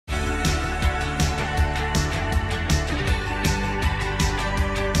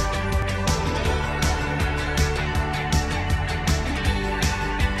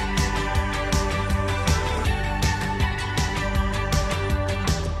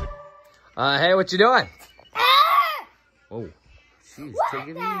Hey, what you doing? Ah! Oh, jeez, take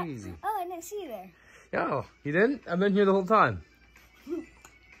it easy. Oh, I didn't see you there. Yo, you didn't? I've been here the whole time.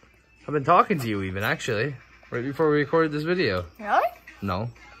 I've been talking to you even, actually, right before we recorded this video. Really? No,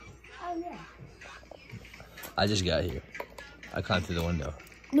 Oh, yeah. I just got here. I climbed through the window.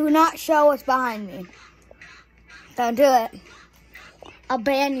 Do not show what's behind me. Don't do it. I'll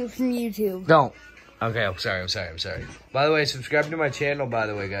ban you from YouTube. Don't. Okay, I'm sorry. By the way, subscribe to my channel, by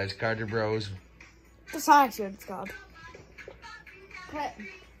the way, guys. Carter Bros. That's not actually what it's called. Okay.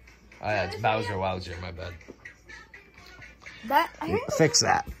 Oh, yeah, it's Bowser Wowzer, my bad. I think Fix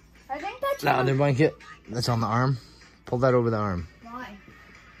that. that's The other blanket that's on the arm, pull that over the arm. Why?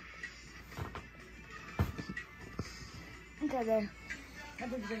 Okay, there. I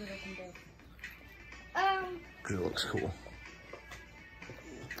think it's looking good. Because it looks cool.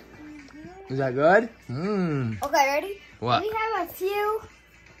 Is that good? Okay, ready? What? We have a few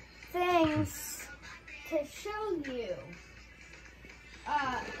things to show you.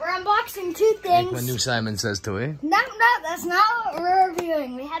 We're unboxing two Like things. what New Simon says to me. No, that's not what we're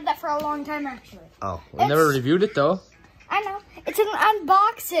reviewing. We had that for a long time, actually. Oh, we never reviewed it, though. I know. It's an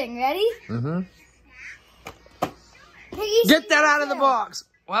unboxing. Ready? Mm-hmm. Piggy Get that season out of the 2. box.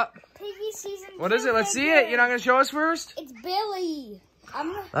 What? Piggy season 2. What is it? Let's see it. You're not going to show us first? It's Billy.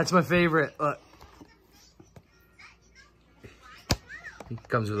 That's my favorite. Look. He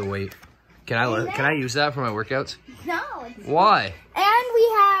comes with a weight. Can I use that for my workouts? No. Why? And we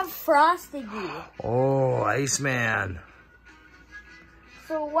have Frosty-Goo. Oh, Iceman.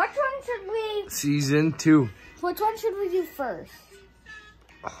 So which one should we? Season 2. Which one should we do first?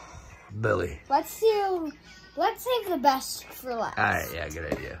 Billy. Let's save the best for last. Alright, yeah,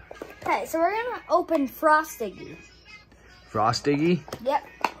 good idea. Okay, so we're gonna open Frosty-Goo. Frostiggy? Yep.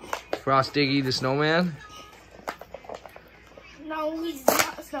 Frostiggy the snowman? No, he's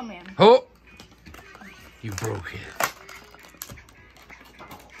not a snowman. Oh! You broke it.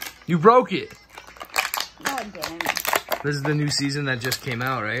 You broke it! No, I didn't. This is the new season that just came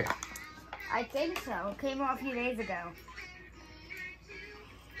out, right? I think so. It came out a few days ago.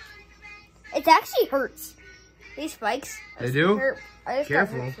 It actually hurts. These spikes. They do? Hurt. I just got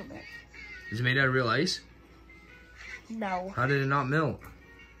Careful. hurt from it. Is it made out of real ice? No. How did it not melt?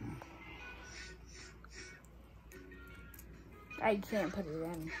 I can't put it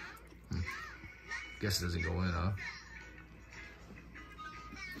in. Guess it doesn't go in, huh?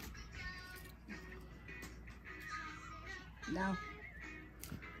 No.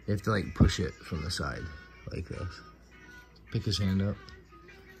 You have to like push it from the side, like this. Pick his hand up.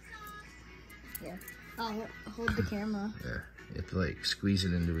 Yeah. I'll hold the camera. There. You have to like squeeze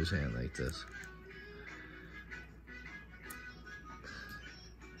it into his hand like this.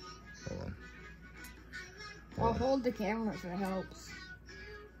 Hold on. I'll hold the camera if it helps.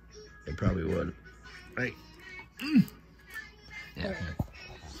 It probably would. Right. Yeah.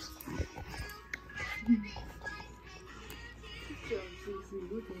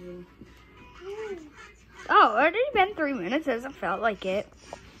 Oh, already been 3 minutes. Hasn't felt like it.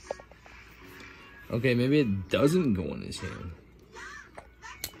 Okay, maybe it doesn't go in his hand.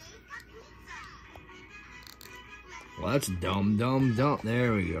 Well, that's dumb.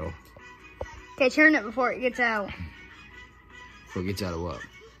 There we go. Okay, turn it before it gets out. Before it gets out of what?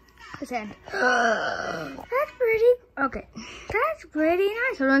 His hand. That's pretty. Okay. That's pretty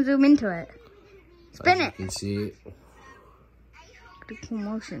nice. We're going to zoom into it. Spin it. You can see it. Do cool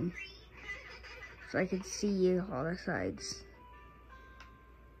motion. So I can see all the sides.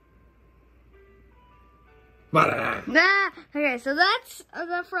 Ah, okay, so that's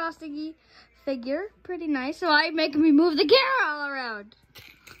the Frosty figure. Pretty nice. So I'm making me move the camera all around.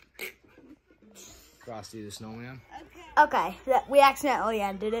 Frosty the Snowman. Okay, we accidentally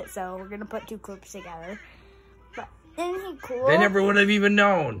ended it, so we're gonna put two clips together. But isn't he cool? They never would have even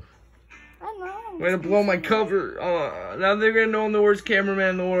known. I know. Way to blow my cover. Now they're gonna know I'm the worst cameraman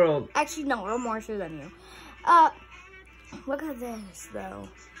in the world. Actually, no, I'm more sure than you. Look at this though.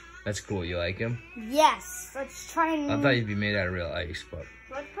 That's cool. You like him? Yes. Let's try and. I thought he'd be made out of real ice, but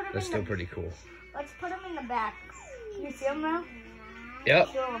Let's put him that's in still the. pretty cool. Let's put him in the back. Can you see him now? Yep.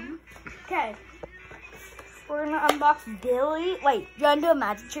 Show him. Okay. We're gonna unbox Billy. Wait, you wanna do a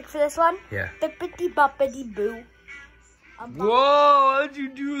magic trick for this one? Yeah. Bippity boppity boo. Whoa! How'd you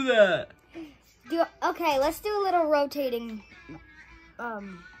do that? Okay, let's do a little rotating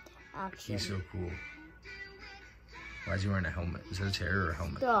action. He's so cool. Why is he wearing a helmet? Is that a chair or a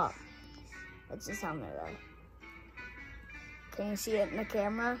helmet? Stop. It's just helmet though. Can you see it in the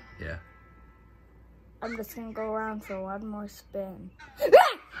camera? Yeah. I'm just gonna go around for one more spin.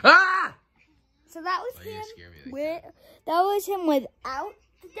 Ah! So that was Oh, you him scare me like that was him without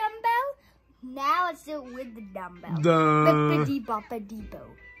the dumbbell. Now let's do it with the dumbbell. Bippity-boppa-dee-bo.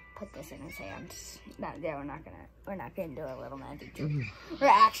 Put this in his hands. No, yeah, we're not gonna do a little magic trick. We're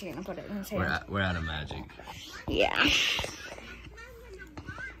actually gonna put it in his hands. We're out of magic. Yeah.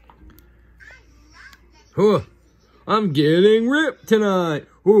 Huh. I'm getting ripped tonight.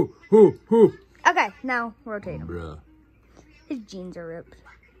 Hoo, hoo, hoo. Okay, now rotate him. Bruh. His jeans are ripped.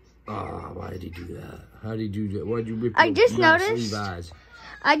 Oh, why did he do that? How did he do that? Why'd you rip I just noticed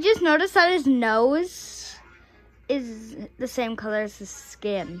that his nose is the same color as his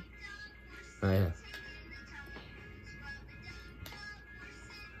skin. Oh, yeah.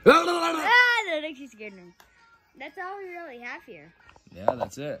 That actually scared me. That's all we really have here. Yeah,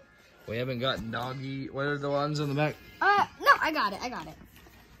 that's it. We haven't got doggy. What are the ones on the back? No, I got it.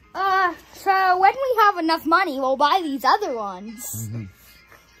 So when we have enough money, we'll buy these other ones.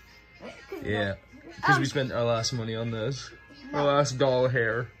 Yeah, because we spent our last money on this. Our last doll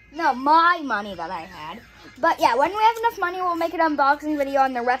hair. No, my money that I had. But yeah, when we have enough money, we'll make an unboxing video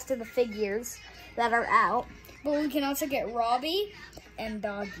on the rest of the figures that are out. But we can also get Robbie and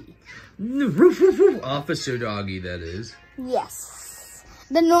Doggy. Officer Doggy, that is. Yes.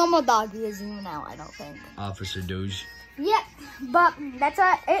 The normal Doggy isn't even out, I don't think. Officer Doge. Yep, but that's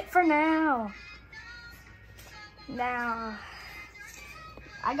it for now. Now,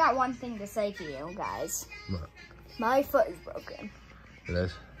 I got one thing to say to you guys. What? My foot is broken. It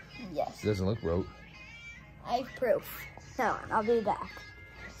is? Yes. It doesn't look broke. I have proof. Hold on, I'll be back.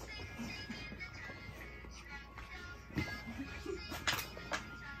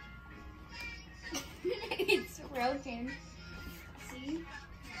 It's broken. See?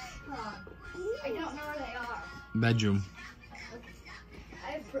 I don't know where they are. Bedroom.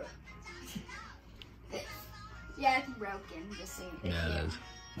 I have proof. Yeah, it's broken. Just seeing it. Yeah, it is.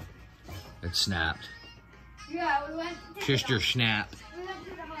 It snapped. Yeah, we went to Sister snap. We went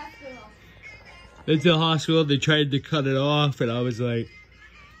to the hospital. At the hospital, they tried to cut it off, and I was like,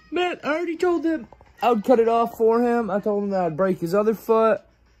 man, I already told them I would cut it off for him. I told him that I'd break his other foot.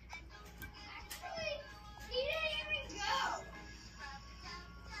 Actually, he didn't even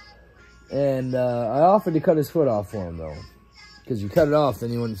go. And I offered to cut his foot off for him, though. Because you cut it off,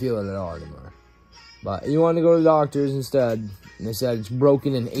 then you wouldn't feel it at all anymore. But he wanted to go to the doctors instead. And they said it's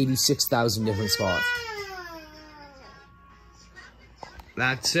broken in 86,000 different spots.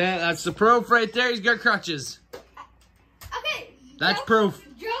 That's it. That's the proof right there. He's got crutches. Okay. That's proof.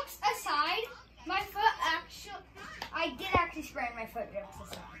 Jokes aside, my foot I did actually sprain my foot, jokes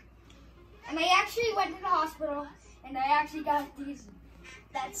aside. And I actually went to the hospital, and I actually got these.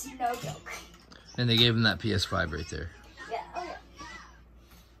 That's no joke. And they gave him that PS5 right there. Yeah, okay.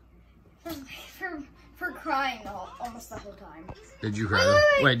 For crying almost the whole time. Did you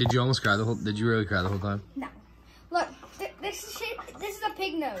cry? Wait, did you almost cry the whole? Did you really cry the whole time? No. Look, this is a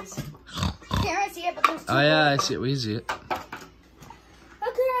pig nose. You can't really see it, but there's two. Oh yeah, I see it. We see it. Okay,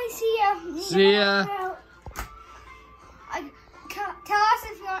 I see ya. See ya. Tell us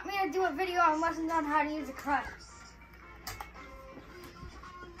if you want me to do a video on lessons on how to use a crutch.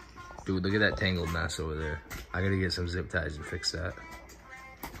 Dude, look at that tangled mess over there. I gotta get some zip ties and fix that.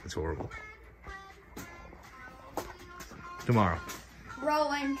 It's horrible. Tomorrow.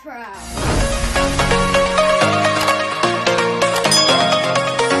 Rolling trout.